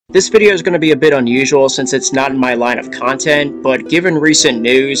This video is going to be a bit unusual since it's not in my line of content, but given recent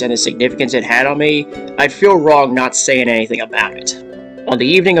news and the significance it had on me, I'd feel wrong not saying anything about it. On the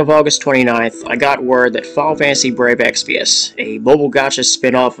evening of August 29th, I got word that Final Fantasy Brave Exvius, a mobile gacha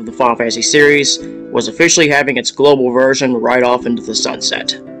spin-off of the Final Fantasy series, was officially having its global version right off into the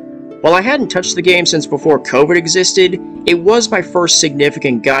sunset. While I hadn't touched the game since before COVID existed, it was my first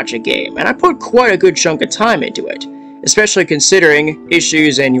significant gacha game, and I put quite a good chunk of time into it. Especially considering,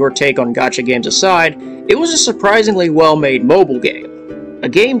 issues and your take on gacha games aside, it was a surprisingly well-made mobile game. A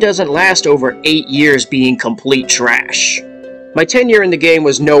game doesn't last over 8 years being complete trash. My tenure in the game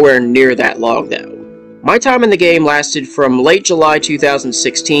was nowhere near that long though. My time in the game lasted from late July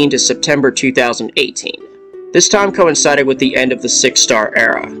 2016 to September 2018. This time coincided with the end of the 6-star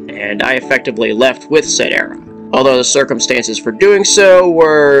era, and I effectively left with said era, although the circumstances for doing so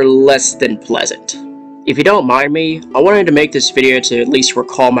were less than pleasant. If you don't mind me, I wanted to make this video to at least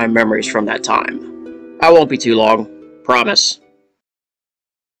recall my memories from that time. I won't be too long, promise.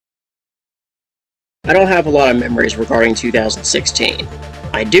 I don't have a lot of memories regarding 2016.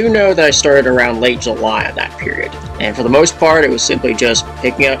 I do know that I started around late July of that period, and for the most part it was simply just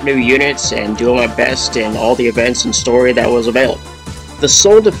picking up new units and doing my best in all the events and story that was available. The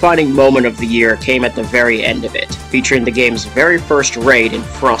soul-defining moment of the year came at the very end of it, featuring the game's very first raid in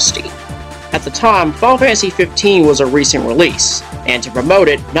Frosty. At the time, Final Fantasy 15 was a recent release, and to promote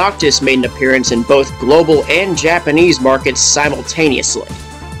it, Noctis made an appearance in both global and Japanese markets simultaneously.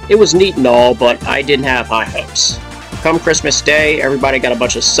 It was neat and all, but I didn't have high hopes. Come Christmas Day, everybody got a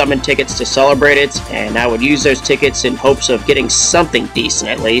bunch of summon tickets to celebrate it, and I would use those tickets in hopes of getting something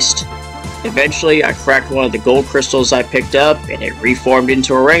decent at least. Eventually, I cracked one of the gold crystals I picked up, and it reformed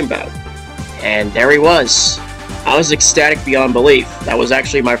into a rainbow. And there he was. I was ecstatic beyond belief. That was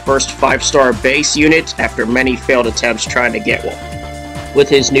actually my first 5-star base unit after many failed attempts trying to get one. With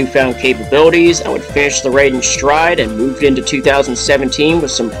his newfound capabilities, I would finish the raid in stride and moved into 2017 with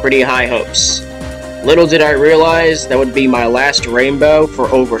some pretty high hopes. Little did I realize that would be my last rainbow for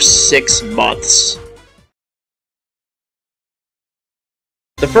over 6 months.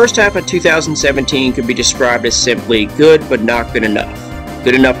 The first half of 2017 could be described as simply good but not good enough.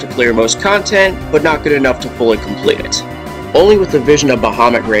 Good enough to clear most content, but not good enough to fully complete it. Only with the Vision of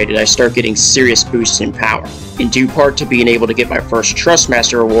Bahamut raid did I start getting serious boosts in power, in due part to being able to get my first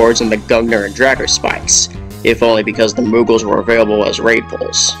Trustmaster rewards in the Gungnir and Draco spikes, if only because the Moogles were available as raid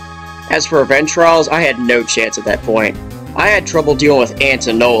pulls. As for event trials, I had no chance at that point. I had trouble dealing with Ant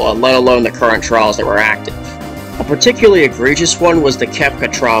and Nola, let alone the current trials that were active. A particularly egregious one was the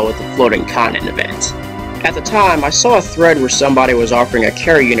Kefka trial with the Floating Continent event. At the time, I saw a thread where somebody was offering a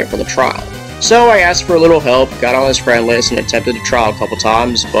carry unit for the trial, so I asked for a little help, got on his friend list, and attempted to trial a couple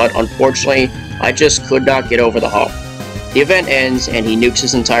times, but unfortunately, I just could not get over the hump. The event ends, and he nukes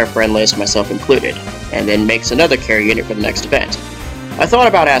his entire friend list, myself included, and then makes another carry unit for the next event. I thought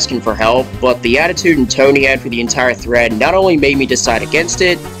about asking for help, but the attitude and tone he had for the entire thread not only made me decide against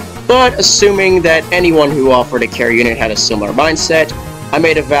it, but assuming that anyone who offered a carry unit had a similar mindset, I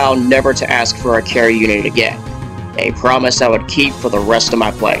made a vow never to ask for a carry unit again, a promise I would keep for the rest of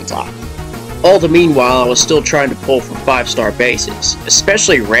my playing time. All the meanwhile, I was still trying to pull for 5-star bases,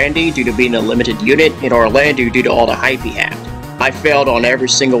 especially Randy due to being a limited unit and Orlando due to all the hype he had. I failed on every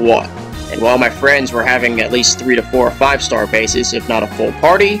single one, and while my friends were having at least 3 to 4 5-star bases, if not a full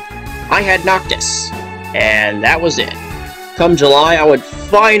party, I had Noctis, and that was it. Come July, I would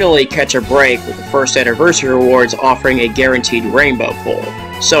finally catch a break with the first anniversary rewards offering a guaranteed rainbow pull.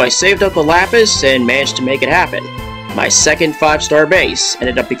 So I saved up the Lapis and managed to make it happen. My second 5-star base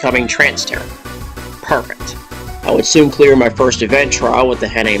ended up becoming Transterra. Perfect. I would soon clear my first event trial with the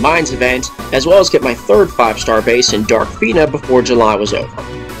Henne Mines event, as well as get my third 5-star base in Dark Fina before July was over.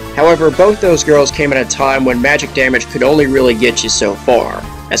 However, both those girls came at a time when magic damage could only really get you so far.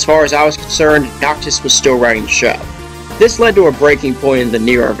 As far as I was concerned, Noctis was still running the show. This led to a breaking point in the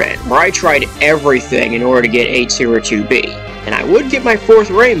Nier event, where I tried everything in order to get A2 or 2B, and I would get my 4th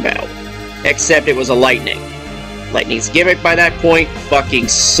rainbow, except it was a lightning. Lightning's gimmick by that point fucking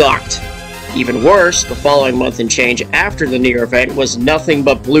sucked. Even worse, the following month and change after the Nier event was nothing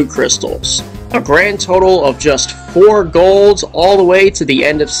but blue crystals, a grand total of just 4 golds all the way to the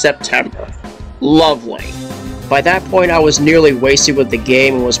end of September. Lovely. By that point I was nearly wasted with the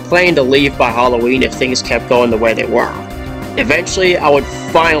game and was planning to leave by Halloween if things kept going the way they were. Eventually, I would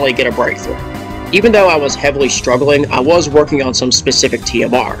finally get a breakthrough. Even though I was heavily struggling, I was working on some specific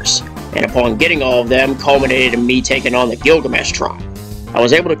TMRs, and upon getting all of them, culminated in me taking on the Gilgamesh trial. I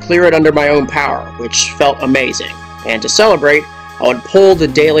was able to clear it under my own power, which felt amazing, and to celebrate, I would pull the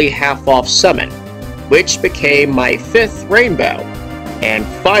daily half-off summon, which became my 5th rainbow. And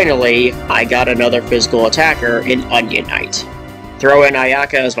finally, I got another physical attacker in Onion Knight. Throw in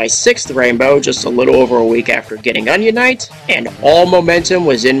Ayaka as my 6th rainbow just a little over a week after getting Onion Knight, and all momentum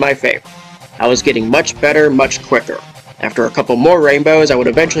was in my favor. I was getting much better, much quicker. After a couple more rainbows, I would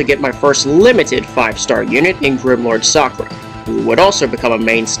eventually get my first limited 5-star unit in Grimlord Sakura, who would also become a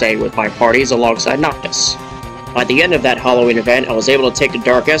mainstay with my parties alongside Noctis. By the end of that Halloween event, I was able to take the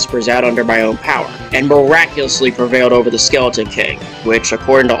Dark Espers out under my own power, and miraculously prevailed over the Skeleton King, which,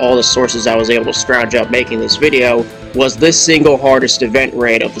 according to all the sources I was able to scrounge up making this video, was the single hardest event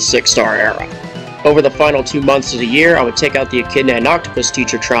raid of the 6-star era. Over the final 2 months of the year, I would take out the Echidna and Octopus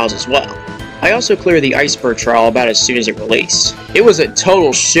teacher trials as well. I also cleared the Iceberg trial about as soon as it released. It was a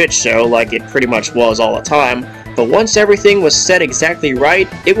total shit show like it pretty much was all the time, but once everything was set exactly right,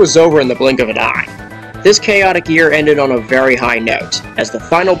 it was over in the blink of an eye. This chaotic year ended on a very high note, as the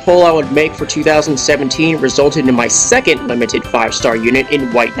final pull I would make for 2017 resulted in my 2nd limited 5-star unit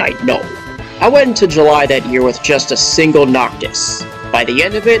in White Knight Null. I went into July that year with just a single Noctis. By the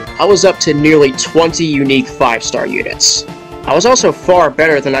end of it, I was up to nearly 20 unique 5-star units. I was also far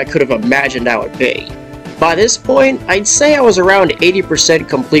better than I could have imagined I would be. By this point, I'd say I was around 80%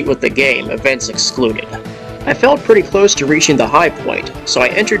 complete with the game, events excluded. I felt pretty close to reaching the high point, so I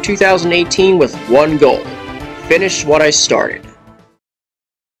entered 2018 with one goal: finish what I started.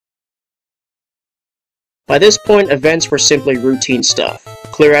 By this point, events were simply routine stuff.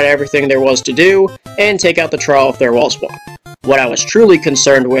 Clear out everything there was to do, and take out the trial if there was one. What I was truly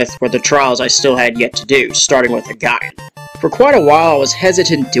concerned with were the trials I still had yet to do, starting with the Gaian. For quite a while I was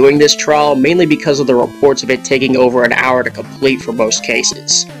hesitant doing this trial, mainly because of the reports of it taking over an hour to complete for most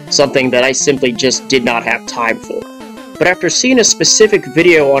cases, something that I simply just did not have time for. But after seeing a specific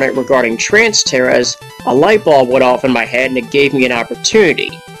video on it regarding trance terras, a light bulb went off in my head and it gave me an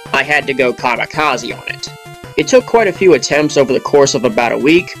opportunity. I had to go kamikaze on it. It took quite a few attempts over the course of about a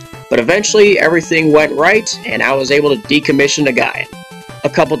week, but eventually everything went right and I was able to decommission the Gaian. A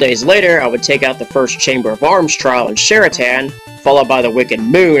couple days later, I would take out the first Chamber of Arms trial in Sheraton, followed by the Wicked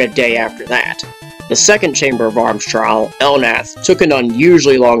Moon a day after that. The second Chamber of Arms trial, Elnath, took an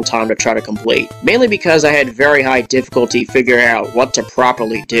unusually long time to try to complete, mainly because I had very high difficulty figuring out what to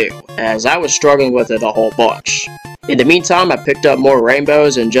properly do, as I was struggling with it a whole bunch. In the meantime, I picked up more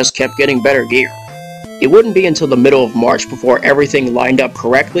rainbows and just kept getting better gear. It wouldn't be until the middle of March before everything lined up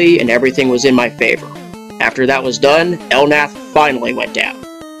correctly and everything was in my favor. After that was done, Elnath finally went down.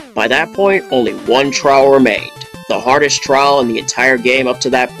 By that point, only one trial remained, the hardest trial in the entire game up to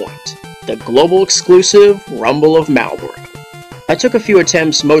that point, the global exclusive Rumble of Malboro. I took a few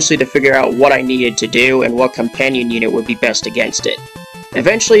attempts mostly to figure out what I needed to do and what companion unit would be best against it.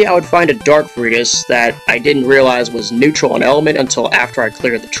 Eventually I would find a Dark Fritas that I didn't realize was neutral on element until after I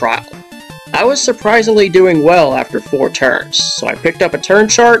cleared the trial. I was surprisingly doing well after 4 turns, so I picked up a turn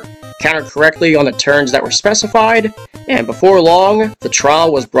chart, counted correctly on the turns that were specified, and before long, the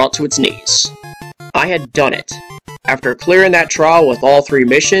trial was brought to its knees. I had done it. After clearing that trial with all 3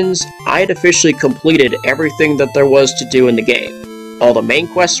 missions, I had officially completed everything that there was to do in the game. All the main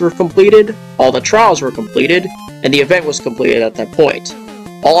quests were completed, all the trials were completed, and the event was completed at that point.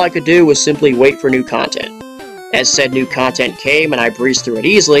 All I could do was simply wait for new content. As said new content came and I breezed through it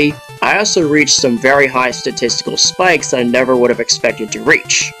easily, I also reached some very high statistical spikes that I never would have expected to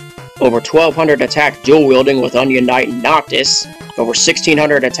reach. Over 1200 attack dual-wielding with Onion Knight and Noctis, over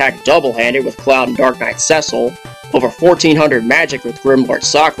 1600 attack double-handed with Cloud and Dark Knight Cecil, over 1400 magic with Grimlord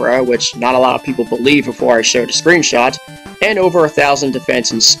Sakura, which not a lot of people believed before I showed a screenshot, and over 1000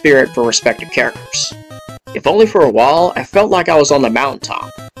 defense and spirit for respective characters. If only for a while, I felt like I was on the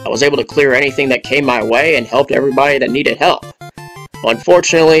mountaintop. I was able to clear anything that came my way and helped everybody that needed help.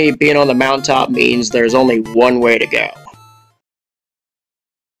 Unfortunately, being on the mountaintop means there's only one way to go.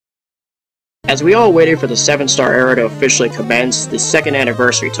 As we all waited for the 7-star era to officially commence, the 2nd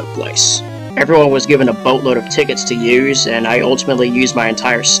anniversary took place. Everyone was given a boatload of tickets to use, and I ultimately used my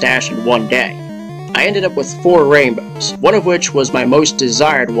entire stash in one day. I ended up with 4 rainbows, one of which was my most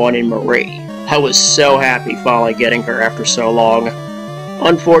desired one in Marie. I was so happy finally getting her after so long.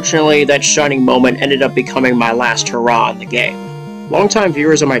 Unfortunately, that shining moment ended up becoming my last hurrah in the game. Longtime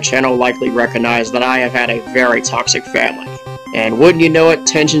viewers of my channel likely recognize that I have had a very toxic family. And wouldn't you know it,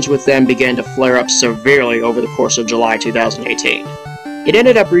 tensions with them began to flare up severely over the course of July 2018. It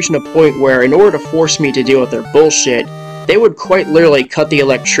ended up reaching a point where, in order to force me to deal with their bullshit, they would quite literally cut the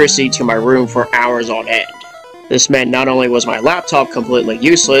electricity to my room for hours on end. This meant not only was my laptop completely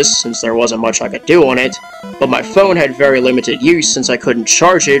useless, since there wasn't much I could do on it, but my phone had very limited use since I couldn't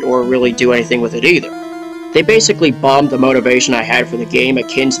charge it or really do anything with it either. They basically bombed the motivation I had for the game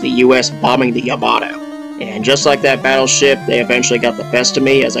akin to the US bombing the Yamato. And just like that battleship, they eventually got the best of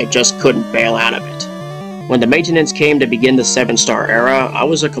me as I just couldn't bail out of it. When the maintenance came to begin the 7-star era, I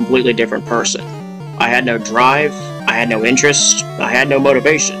was a completely different person. I had no drive, I had no interest, I had no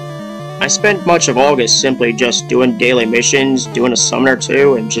motivation. I spent much of August simply just doing daily missions, doing a summon or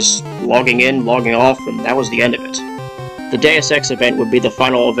two, and just logging in, logging off, and that was the end of it. The Deus Ex event would be the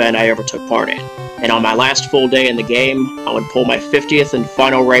final event I ever took part in, and on my last full day in the game, I would pull my 50th and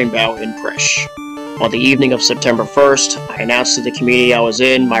final rainbow in Prish. On the evening of September 1st, I announced to the community I was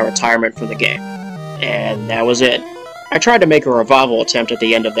in my retirement from the game. And that was it. I tried to make a revival attempt at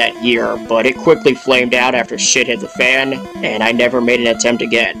the end of that year, but it quickly flamed out after shit hit the fan, and I never made an attempt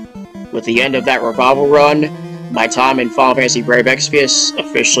again. With the end of that revival run, my time in Final Fantasy Brave Exvius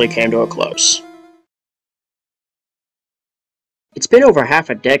officially came to a close. It's been over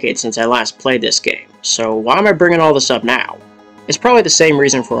half a decade since I last played this game, so why am I bringing all this up now? It's probably the same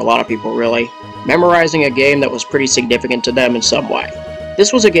reason for a lot of people, really. Memorizing a game that was pretty significant to them in some way.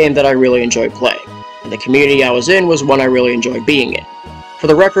 This was a game that I really enjoyed playing, and the community I was in was one I really enjoyed being in. For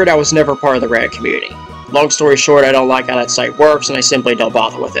the record, I was never part of the Reddit community. Long story short, I don't like how that site works, and I simply don't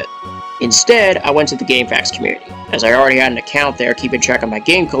bother with it. Instead, I went to the GameFAQs community, as I already had an account there keeping track of my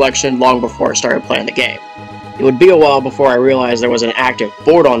game collection long before I started playing the game. It would be a while before I realized there was an active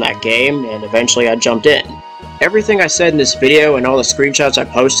board on that game, and eventually I jumped in. Everything I said in this video and all the screenshots I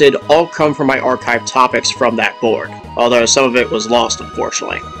posted all come from my archived topics from that board, although some of it was lost,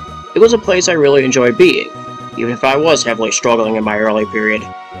 unfortunately. It was a place I really enjoyed being, even if I was heavily struggling in my early period.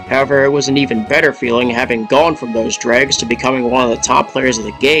 However, it was an even better feeling having gone from those dregs to becoming one of the top players of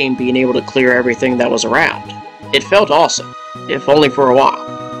the game, being able to clear everything that was around. It felt awesome, if only for a while.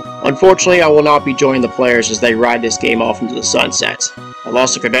 Unfortunately, I will not be joining the players as they ride this game off into the sunset. I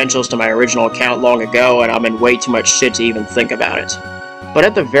lost the credentials to my original account long ago, and I'm in way too much shit to even think about it. But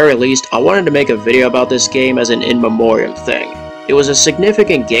at the very least, I wanted to make a video about this game as an in memoriam thing. It was a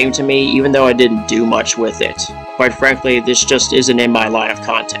significant game to me, even though I didn't do much with it. Quite frankly, this just isn't in my line of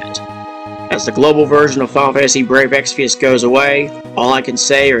content. As the global version of Final Fantasy Brave Exvius goes away, all I can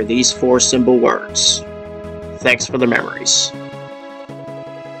say are these 4 simple words. Thanks for the memories.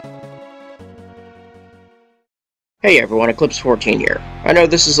 Hey everyone, Eclipse14 here. I know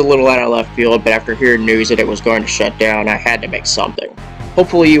this is a little out of left field, but after hearing news that it was going to shut down, I had to make something.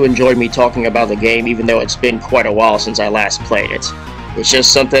 Hopefully you enjoyed me talking about the game, even though it's been quite a while since I last played it. It's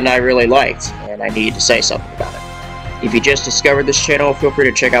just something I really liked, and I needed to say something about it. If you just discovered this channel, feel free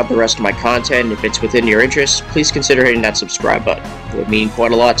to check out the rest of my content, and if it's within your interest, please consider hitting that subscribe button. It would mean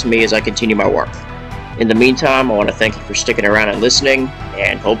quite a lot to me as I continue my work. In the meantime, I want to thank you for sticking around and listening,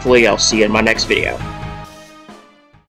 and hopefully I'll see you in my next video.